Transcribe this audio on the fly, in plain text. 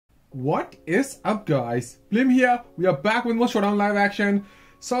What is up, guys? Blim here. We are back with more Showdown live action.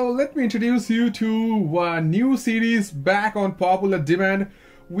 So let me introduce you to a new series back on popular demand.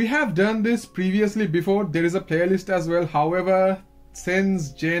 We have done this previously before. There is a playlist as well. However,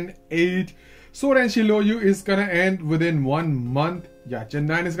 since Gen 8, Sword and Shield OU is gonna end within 1 month. Yeah, Gen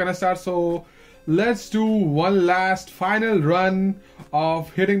 9 is gonna start. So let's do one last final run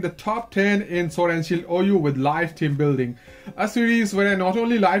of hitting the top 10 in Sword and Shield OU with live team building. A series where I not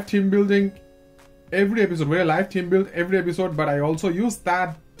only live team building every episode, where I live team build every episode, but I also use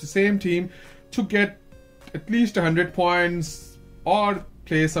that same team to get at least 100 points or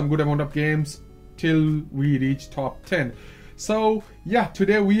play some good amount of games till we reach top 10. So yeah,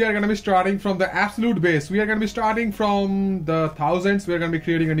 today we are going to be starting from the absolute base. We are going to be starting from the thousands. We are going to be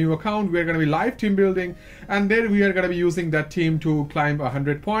creating a new account. We are going to be live team building, and then we are going to be using that team to climb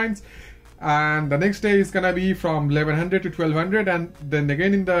 100 points. And the next day is going to be from 1100 to 1200, and then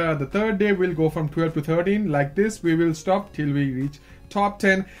again in the third day we'll go from 12 to 13. Like this, we will stop till we reach top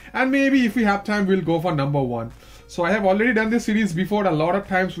 10, and maybe if we have time we'll go for number 1. So I have already done this series before. A lot of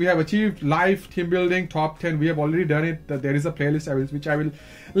times we have achieved live team building top 10. We have already done it. There is a playlist which I will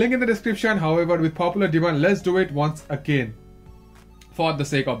link in the description. However, with popular demand, let's do it once again for the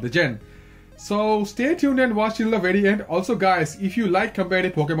sake of the gen. So stay tuned and watch till the very end. Also guys, if you like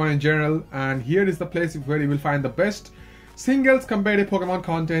competitive Pokemon in general, and here is the place where you will find the best singles competitive Pokemon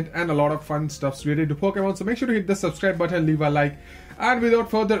content and a lot of fun stuff related to Pokemon. So make sure to hit the subscribe button, leave a like. And without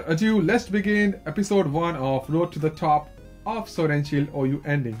further ado, let's begin episode 1 of Road to the Top of Sword and Shield OU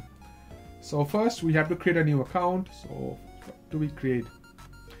ending. So first we have to create a new account. So what do we create?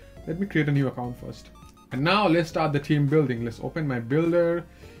 Let me create a new account first. And now let's start the team building. Let's open my builder.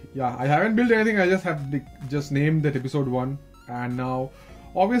 Yeah, I haven't built anything. I just have just named that episode 1. And now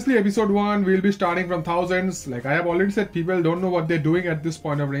obviously episode 1 we'll be starting from thousands. Like I have already said, people don't know what they're doing at this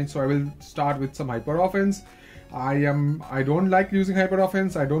point of range. So I will start with some hyper offense. I don't like using hyper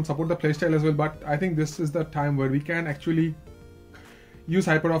offense. I don't support the playstyle as well, but I think this is the time where we can actually use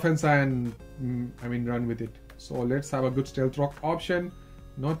hyper offense and run with it. So let's have a good stealth rock option,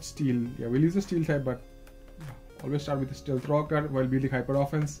 not steel. Yeah, we'll use a steel type, but always start with the stealth rocker while building hyper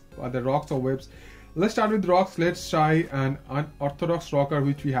offense. Other rocks or webs. Let's start with rocks. Let's try an unorthodox rocker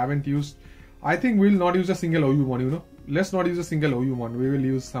which we haven't used. I think we'll not use a single OU one. Let's not use a single OU one. We will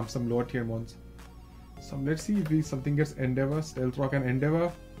use some lower tier ones. So let's see if something gets Endeavor, Stealth Rock and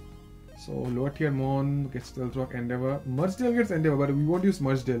Endeavor. So lower tier Mon gets Stealth Rock, Endeavor. Mercedale gets Endeavor, but we won't use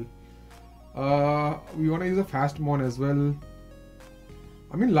Mercedale. We want to use a fast Mon as well.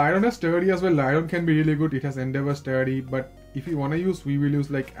 I mean, Lydon has Sturdy as well. Lydon can be really good. It has Endeavor, Sturdy. But if we want to use, we will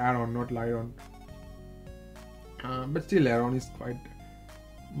use like Aron, not Lydon. But still, Aron is quite...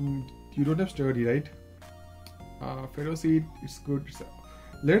 you don't have Sturdy, right? Ferocity, it's good.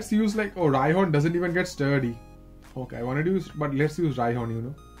 Let's use like, oh, Rhyhorn doesn't even get Sturdy. Okay, I wanted to use, but let's use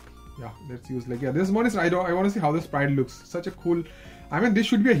Rhyhorn, Yeah, let's use like, yeah, this one is, I want to see how the sprite looks. Such a cool, this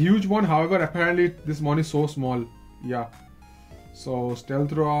should be a huge one. However, apparently this one is so small. Yeah. So,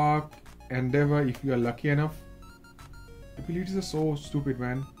 Stealth Rock, Endeavor, if you are lucky enough. Abilities are so stupid,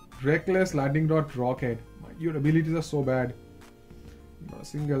 man. Reckless, Lightning Rod, Rockhead. Your abilities are so bad. Not a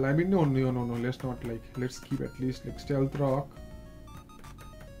single, no, let's not like, let's keep at least like Stealth Rock.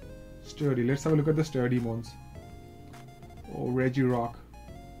 Sturdy. Let's have a look at the Sturdy mons. Oh, Regirock.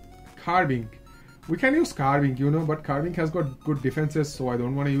 Carving. We can use Carving, but Carving has got good defenses, so I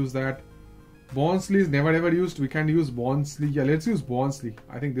don't want to use that. Bonsly is never ever used. We can use Bonsly. Yeah, let's use Bonsly.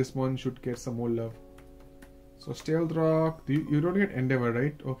 I think this one should get some more love. So Stealth Rock. You don't get Endeavor,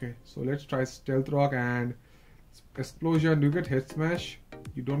 right? Okay, so let's try Stealth Rock and Explosion. Do you get Head Smash?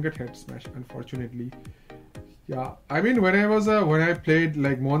 You don't get Head Smash, unfortunately. Yeah, when I played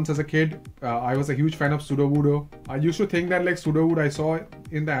like Mons as a kid, I was a huge fan of Sudowoodo. I used to think that like Sudowoodo I saw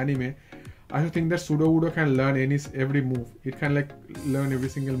in the anime, I used to think that Sudowoodo can learn every move. It can like learn every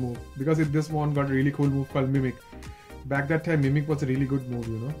single move because this one got a really cool move called Mimic. Back that time, Mimic was a really good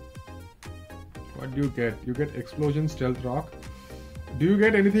move, What do you get? You get Explosion, Stealth Rock. Do you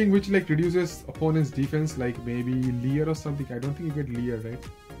get anything which like reduces opponent's defense, like maybe Leer or something? I don't think you get Leer, right?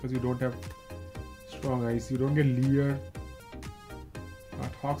 Because you don't have Strong Ice. You don't get Leer.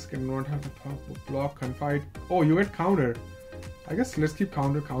 Hawks cannot have a block, Confide. Oh, you get Counter. I guess let's keep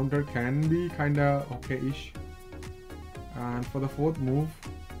Counter. Counter can be kinda okay-ish. And for the 4th move,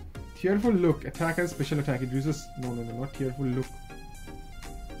 Tearful Look. Attack and special attack. It uses... No, not Tearful Look.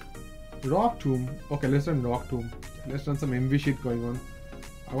 Rock Tomb. Okay, let's run Rock Tomb. Let's run some MV shit going on.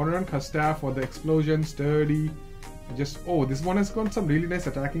 I want to run Kasta for the Explosion, Sturdy. Oh, this one has got some really nice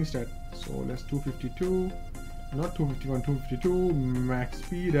attacking stat. So let's 252. Not 251, 252, max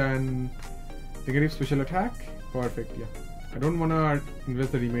speed and negative special attack. Perfect, yeah. I don't wanna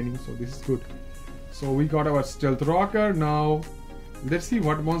invest the remaining, so this is good. So we got our stealth rocker. Now let's see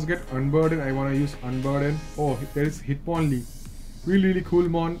what mons get unburdened. I wanna use unburden. Oh, there is Hitmonlee. Really cool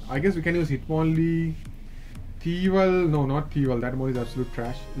mon. I guess we can use Hitmonlee. Teewel, no, not Teewel. That mon is absolute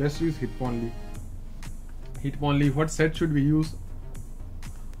trash. Let's use Hitmonlee. Hitmonlee. What set should we use?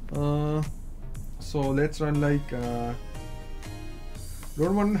 So let's run like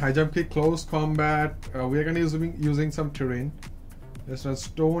don't want high jump kick, close combat. We are gonna using some terrain. Let's run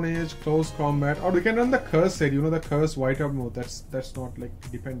Stone Age, close combat, or we can run the curse set. You know, the curse white up mode. That's not like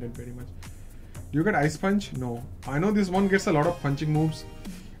dependent very much. Do you get ice punch? No. I know this one gets a lot of punching moves.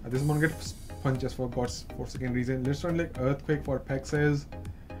 This one gets punches for second reason. Let's run like earthquake for Pexes.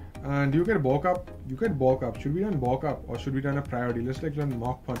 And you get bulk up. You get bulk up. Should we run bulk up or should we run a priority? Let's like run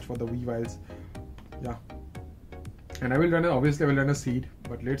mock punch for the Weaviles. Yeah. And I will run obviously I will run a seed,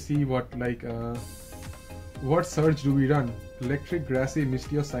 but let's see what like what surge do we run? Electric, grassy,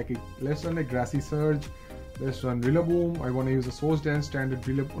 misty or psychic? Let's run a grassy surge. Let's run Rillaboom. I want to use a Source Dance standard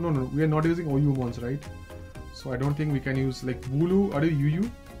Rillaboom. No, we are not using OU mons, right? So I don't think we can use like Bulu. Are you UU?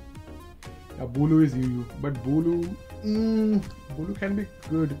 Yeah, Bulu is UU, but Bulu can be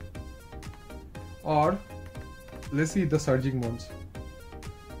good. Or let's see the surging mons.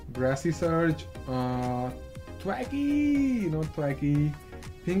 Grassy Surge, Thwacky, not Thwacky,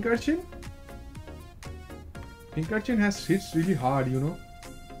 Pinkerchin. Pinkerchin hits really hard, you know.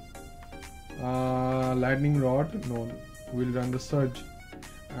 Lightning Rod, no, we'll run the Surge.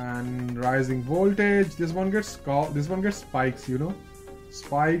 And Rising Voltage, this one gets spikes, you know.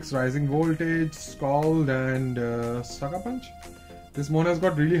 Spikes, Rising Voltage, Scald and Sucker Punch. This mon has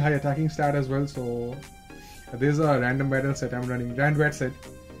got really high attacking stat as well, so there's a random battle set I'm running, Randbat set.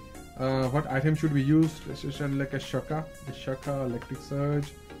 What item should we use? Let's just run like a Shaka, Electric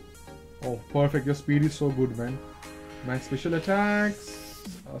Surge. Oh, perfect! Your speed is so good, man. Max special attacks,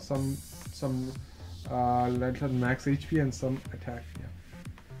 some max HP and some attack. Yeah.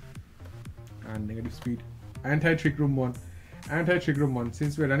 And negative speed. Anti-trick room one.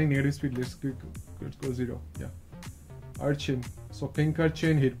 Since we're running negative speed, let's go 0. Yeah. Urchin. So Pink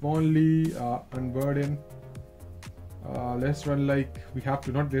Urchin, Hitmonlee, Unburden. Let's run like we have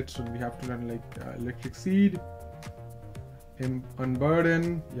to run like Electric Seed.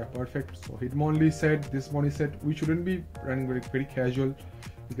 Unburden. Yeah, perfect. So Hitmonlee set. This one is set. We shouldn't be running very casual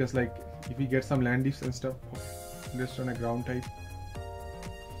because like if we get some land leaves and stuff. Okay. Let's run a ground type.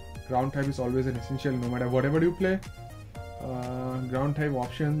 Ground type is always an essential no matter whatever you play. Ground type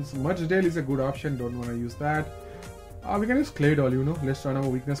options. Mudsdale is a good option. Don't want to use that. We can use Claydol, you know. Let's run our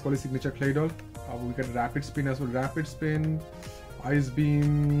weakness call signature Claydol. We get Rapid Spin as well. Rapid Spin, Ice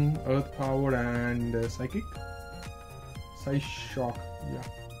Beam, Earth Power, and Psychic. Size Shock, yeah.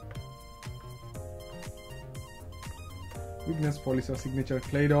 Weakness Police or signature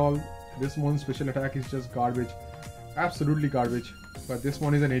Claydol. This one's special attack is just garbage. Absolutely garbage. But this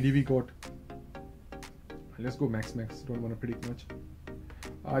one is an ADV goat. Let's go max. Don't want to predict much.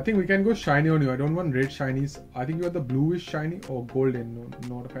 I think we can go shiny on you. I don't want red shinies. I think you are the bluish shiny or golden. No,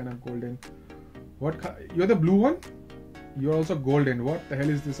 not a fan of golden. What? You're the blue one? You're also golden. What the hell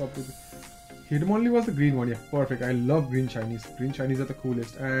is this up with? Hitmonlee was the green one. Yeah, perfect. I love green shinies. Green shinies are the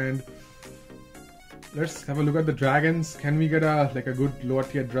coolest. And let's have a look at the dragons. Can we get a good lower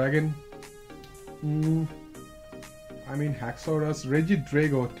tier dragon? I mean Haxorus,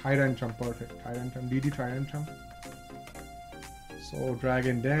 Regidrago, Tyrantrum, perfect. Tyrantrum, DD Tyrantrum. So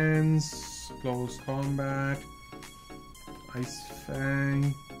Dragon Dance, Close Combat, Ice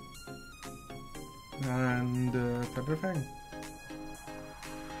Fang, and Thunder Fang.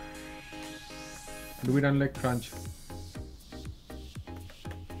 Do we run like Crunch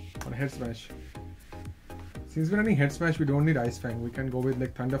or Head Smash? Since we're running Head Smash, we don't need Ice Fang. We can go with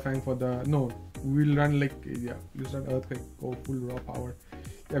like Thunder Fang for the we'll run like let's run Earthquake. Go full raw power.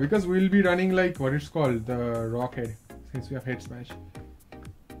 Yeah, because we'll be running like what it's called the Rockhead. Since we have Head Smash,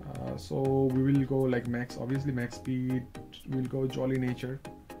 so we will go like max, obviously max speed. We'll go Jolly Nature.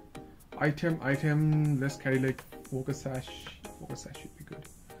 Item. Let's carry like Focus Sash. Focus Sash should be good.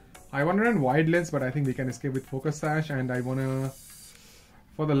 I want to run Wide Lens, but I think we can escape with Focus Sash. And I wanna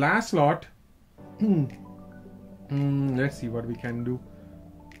for the last slot. Let's see what we can do.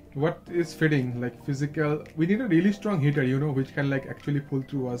 What is fitting? Like physical. We need a really strong hitter, you know, which can like actually pull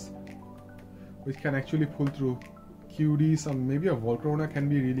through us. QD, maybe a Volcarona can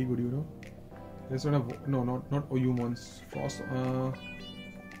be really good, you know. Let's run not OU mons. Frost.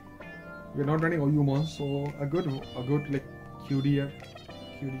 We're not running OU mons, so a good like QD here.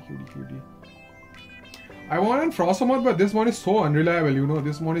 QD. I want Frostomoth, but this one is so unreliable, you know.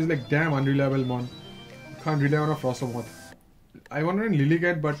 This one is like damn unreliable one. Can't rely on a Frostomoth. I want an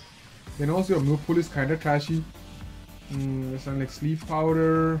Lilligant, but you know, so your move pool is kinda trashy. There's something like Sleep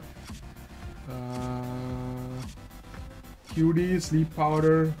Powder, QD, Sleep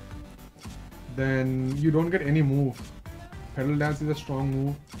Powder. Then you don't get any move. Pedal Dance is a strong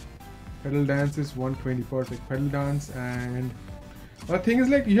move. Pedal Dance is 120, perfect. Pedal Dance, and the thing is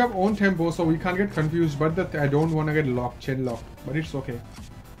like you have own tempo, so we can't get confused. But I don't want to get locked, chain locked. But it's okay.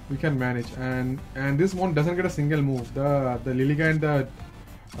 We can manage. And this one doesn't get a single move. The Lilligant, the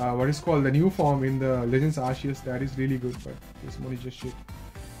what is called the new form in the Legends Arceus, that is really good. But this one is just shit.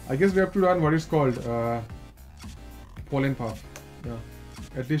 I guess we have to run what is called Pollen Puff. Yeah,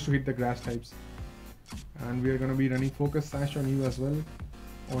 at least to hit the grass types. And we are gonna be running Focus Sash on you as well.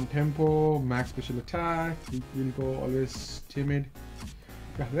 On tempo, max special attack. We'll go always timid.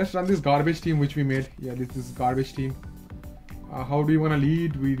 Yeah, let's run this garbage team which we made. Yeah, this is garbage team. How do you want to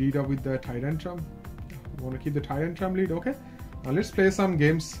lead? We lead up with the Tyrantrum. We want to keep the Tyrantrum lead. Okay. Now let's play some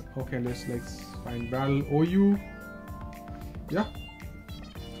games. Okay, let's like find battle OU. Yeah.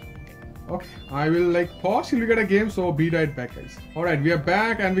 Okay, I will like pause till we get a game, so be right back, guys. Alright, we are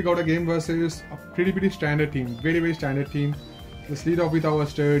back and we got a game versus a pretty standard team. Very standard team. Let's lead off with our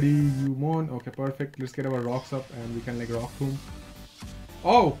sturdy Umon. Okay, perfect. Let's get our rocks up and we can like rock boom.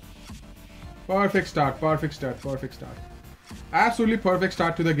 Oh! Perfect start. Absolutely perfect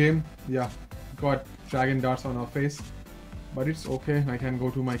start to the game. Yeah, got dragon darts on our face. But it's okay. I can go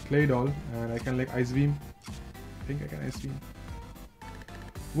to my Claydol and I can like Ice Beam. I think I can Ice Beam.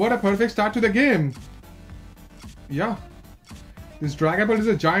 What a perfect start to the game! Yeah. This Dragapult is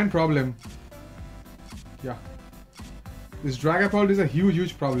a giant problem. Yeah. This Dragapult is a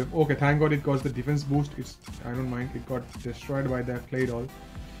huge problem. Okay, thank God it got the defense boost. I don't mind. It got destroyed by that Claydol.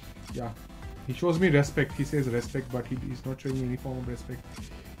 Yeah. He shows me respect. He says respect, but he's not showing me any form of respect.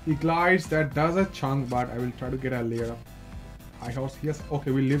 He glides. That does a chunk, but I will try to get a layer up. High horse. Yes.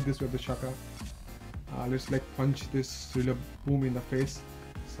 Okay, we'll leave this with the Shaka. Let's like punch this Thriller Boom in the face.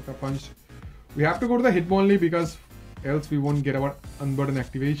 Sucker punch. We have to go to the Hitmonlee because else we won't get our Unburden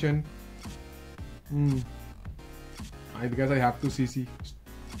activation. Because I have to CC.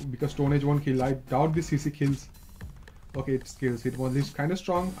 Because Stone Edge won't kill. I doubt this CC kills. Okay, it kills. Hitmonlee is kind of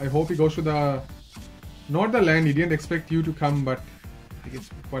strong. I hope he goes to the... Not the land. He didn't expect you to come, but I guess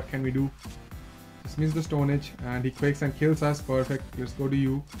what can we do? This means the Stone Edge and he quakes and kills us. Perfect. Let's go to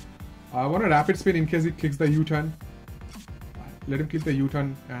you. I want a rapid spin in case he clicks the U-turn. Let him click the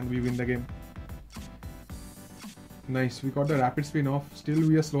U-turn and we win the game. Nice, we got the rapid spin off. Still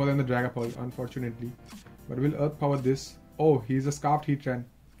we are slower than the Dragapult, unfortunately. But we'll Earth Power this. Oh, he's a Scarfed Heatran.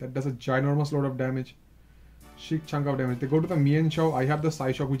 That does a ginormous load of damage. Chic chunk of damage. They go to the Mienshao. I have the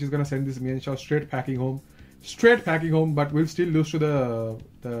Psyshock which is gonna send this Mienshao straight packing home. But we'll still lose to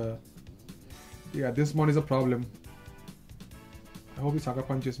the... Yeah, this one is a problem. I hope he Sucker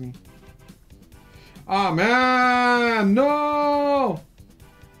Punches me. Ah man, no!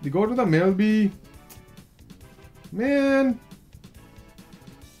 They go to the Melby. Man,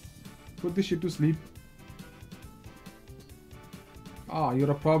 put this shit to sleep. Ah,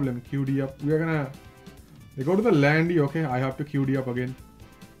 you're a problem. QD up. We are gonna. They go to the Landy. Okay, I have to QD up again.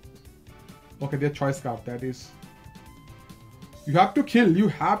 Okay, their Choice Scarf. That is. You have to kill. You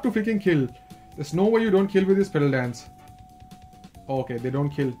have to freaking kill. There's no way you don't kill with this Pedal Dance. Okay, they don't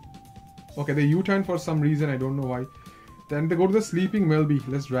kill. Okay, they U-turn for some reason, I don't know why. Then they go to the Sleeping Melby.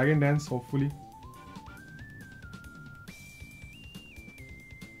 Let's Dragon Dance, hopefully.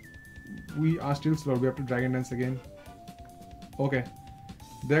 We are still slow. We have to Dragon Dance again. Okay.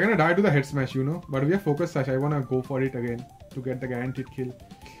 They're gonna die to the Head Smash, you know. But we have Focus Sash. I wanna go for it again to get the guaranteed kill.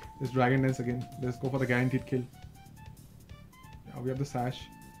 Let's Dragon Dance again. Let's go for the guaranteed kill. Yeah, we have the Sash.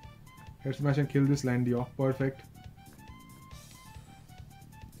 Head Smash and kill this Landy off. Perfect.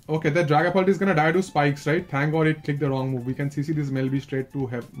 Okay, the Dragapult is gonna die to spikes, right? Thank God it clicked the wrong move. We can CC this Melby straight to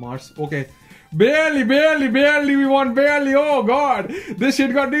have Mars. Okay. Barely. We won barely. Oh God. This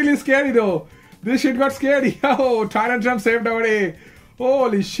shit got really scary though. This shit got scary. Oh, Tyrantrum saved our day.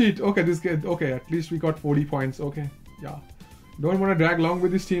 Holy shit. Okay, okay, at least we got 40 points. Okay. Yeah. Don't want to drag long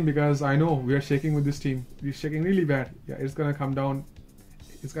with this team because I know we are shaking with this team. We're shaking really bad. Yeah, it's gonna come down.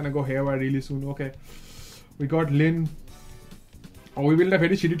 It's gonna go haywire really soon. Okay. We got Lin. Oh, we built a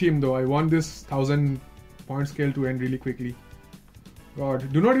very shitty team though. I want this 1000 point scale to end really quickly.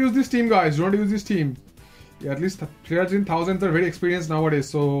 God, do not use this team, guys. Do not use this team. Yeah, at least players in thousands are very experienced nowadays,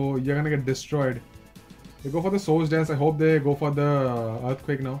 so you're gonna get destroyed. They go for the Source Dance. I hope they go for the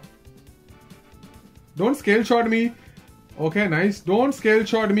Earthquake now. Don't scale shot me. Okay, nice. Don't scale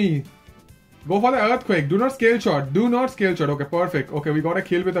shot me. Go for the earthquake. Do not scale shot. Do not scale shot. Okay, perfect. Okay, we got a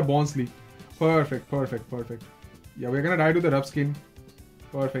kill with a Bonsly. Perfect, perfect, perfect. Yeah, we're gonna die to the rough skin.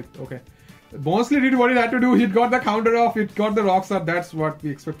 Perfect. Okay. Bonsly did what it had to do. It got the counter off. It got the rocks up. That's what we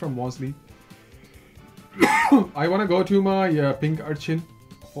expect from Bonsly. I wanna go to my pink urchin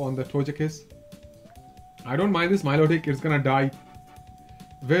on the Togekiss. I don't mind this Milotic. It's gonna die.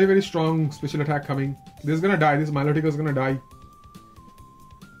 Very, very strong special attack coming. This is gonna die. This Milotic is gonna die.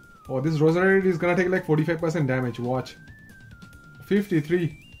 Oh, this Roserade is gonna take like 45% damage. Watch.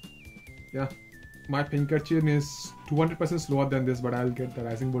 53. Yeah. My Pinkerchin is 200% slower than this, but I'll get the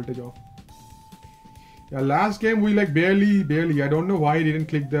Rising Voltage off. Yeah, last game we like barely. I don't know why he didn't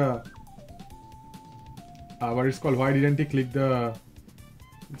click the... what it's called. Why didn't he click the...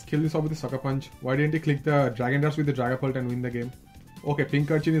 Let's kill this off with the Sucker Punch. Why didn't he click the Dragon Dust with the Dragapult and win the game? Okay,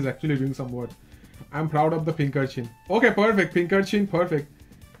 Pinkerchin is actually doing some work. I'm proud of the Pinkerchin. Okay, perfect. Pinkerchin, perfect.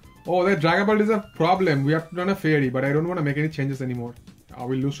 Oh, that Dragapult is a problem. We have to run a Fairy, but I don't want to make any changes anymore. I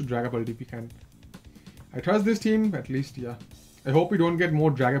will lose to Dragapult if we can. I trust this team, at least, yeah. I hope we don't get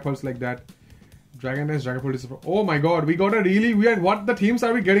more Dragapults like that. Dragon Dance, Dragapult is... Oh my god, we got a really weird... What the teams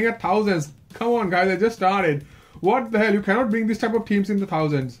are we getting at thousands? Come on, guys, I just started. What the hell? You cannot bring this type of teams in the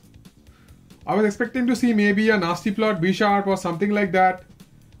thousands. I was expecting to see maybe a Nasty Plot, B-Sharp or something like that.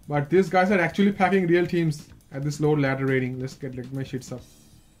 But these guys are actually packing real teams at this low ladder rating. Let's get my shits up.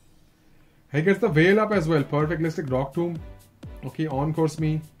 He gets the Veil up as well. Perfect. Let's take Rock Tomb. Okay, on-course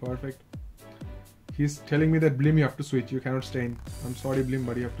me. Perfect. He's telling me that Blim, you have to switch. You cannot stay in. I'm sorry, Blim,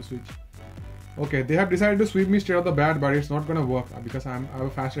 but you have to switch. Okay, they have decided to sweep me straight off the bat, but it's not gonna work because I have a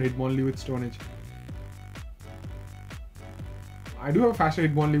faster Hitmonlee with Stone Edge. I do have a faster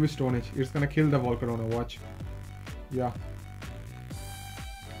Hitmonlee with Stone Edge. It's gonna kill the Volcarona. Watch. Yeah.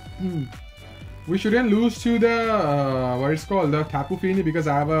 We shouldn't lose to the what it's called, the Tapu Fini, because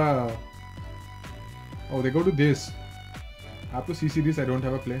I have a... Oh, they go to this. I have to CC this. I don't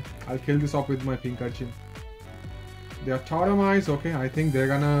have a play. I'll kill this off with my Pink Urchin. They are Tautomized. Okay, I think they're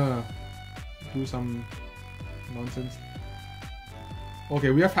gonna do some nonsense.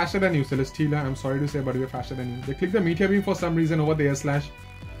 Okay, we are faster than you, Celesteela. I'm sorry to say, but we are faster than you. They click the Meteor Beam for some reason over the Air Slash.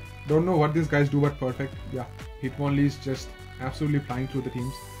 Don't know what these guys do, but perfect. Yeah, Hitmonlee is just absolutely flying through the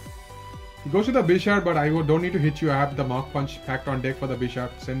teams. He goes to the Bisharp, but I don't need to hit you. I have the Mark Punch packed on deck for the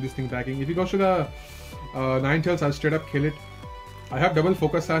Bisharp. Send this thing backing. If he goes to the Ninetales, I'll straight up kill it. I have double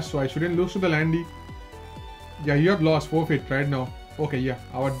Focus Sash, so I shouldn't lose to the Landy. Yeah, you have lost. Forfeit right now. Okay, yeah,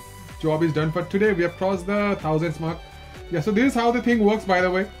 our job is done for today. We have crossed the thousands mark. Yeah, so this is how the thing works, by the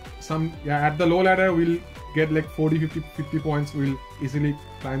way. At the low ladder, we'll get like 40, 50 points. We'll easily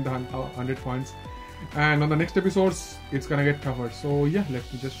climb the 100 points. And on the next episodes, it's gonna get tougher. So yeah, let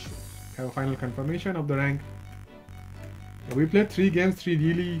me just have a final confirmation of the rank. Yeah, we played 3 games, 3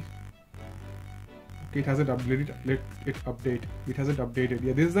 really... Okay, it hasn't updated. Let it update. It hasn't updated.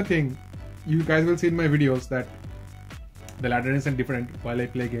 Yeah, this is the thing. You guys will see in my videos that the ladder isn't different while I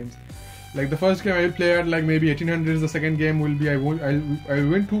play games. Like the first game I will play at like maybe 1800. The second game will be I win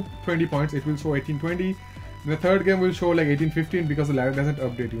 220 points. It will show 1820. The third game will show like 1815 because the ladder doesn't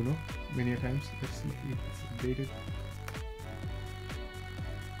update. You know, many a times. Let's see if it's updated.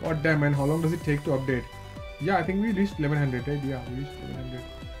 God damn, man! How long does it take to update? Yeah, I think we reached 1100, right? Yeah, we reached 1100.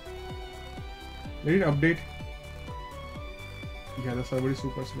 Let it update. Yeah, the server is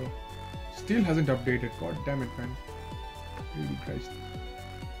super slow. Still hasn't updated. God damn it, man! Really Christ.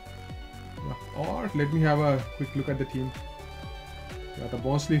 Or let me have a quick look at the team. Yeah, the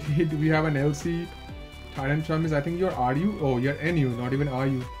Bonsly lead. We have an LC. Tyrantrum is, I think you're RU. Oh, you're NU, not even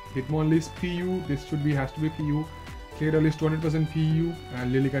RU. Hitmonlee is PU. This has to be PU. Claydol is 200% PU,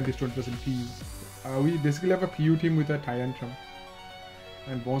 and Lilligant is 20% PU. We basically have a PU team with a Tyrantrum.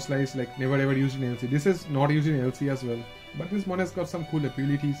 And Bonsly is like never ever used in LC. This is not used in LC as well. But this one has got some cool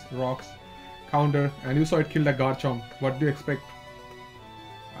abilities, rocks, counter, and you saw it killed a Garchomp. What do you expect?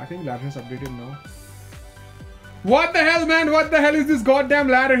 I think ladder has updated now. What the hell, man? What the hell is this goddamn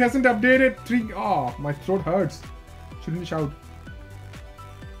ladder? It hasn't updated. Oh, my throat hurts. Shouldn't shout.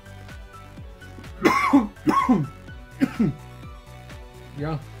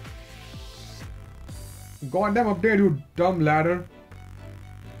 Yeah. Goddamn update, you dumb ladder.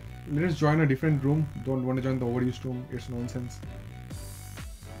 Let us join a different room. Don't want to join the overused room. It's nonsense.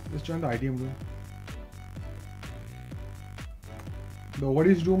 Let's join the ITM room. The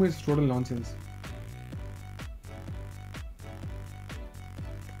overused room is total nonsense.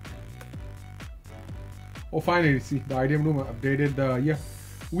 Oh, finally, see the ITM room updated. Yeah,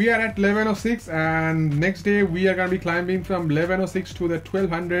 we are at 1106, and next day we are gonna be climbing from 1106 to the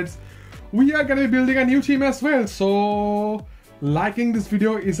 1200s. We are gonna be building a new team as well. So liking this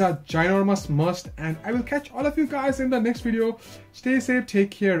video is a ginormous must, and I will catch all of you guys in the next video. Stay safe,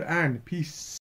 take care, and peace.